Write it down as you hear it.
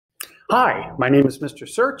Hi, my name is Mr.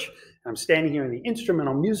 Search, and I'm standing here in the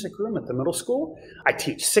instrumental music room at the middle school. I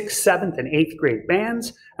teach 6th, 7th, and 8th grade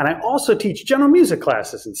bands, and I also teach general music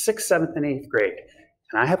classes in 6th, 7th, and 8th grade.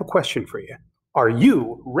 And I have a question for you. Are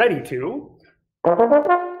you ready to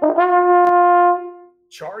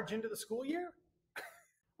charge into the school year?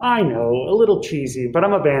 I know, a little cheesy, but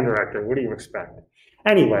I'm a band director. What do you expect?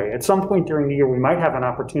 Anyway, at some point during the year, we might have an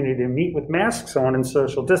opportunity to meet with masks on and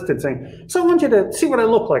social distancing. So I want you to see what I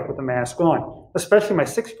look like with the mask on, especially my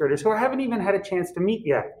 6th graders who I haven't even had a chance to meet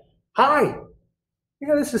yet. Hi!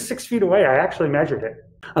 This is 6 feet away. I actually measured it.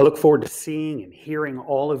 I look forward to seeing and hearing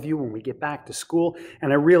all of you when we get back to school,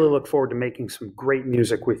 and I really look forward to making some great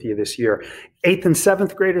music with you this year. 8th and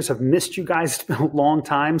 7th graders have missed you guys. It's been a long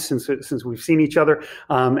time since we've seen each other,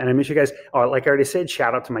 and I miss you guys. Like I already said,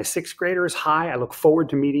 shout out to my 6th graders. Hi, I look forward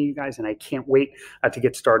to meeting you guys, and I can't wait to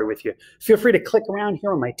get started with you. Feel free to click around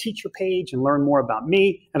here on my teacher page and learn more about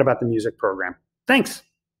me and about the music program. Thanks.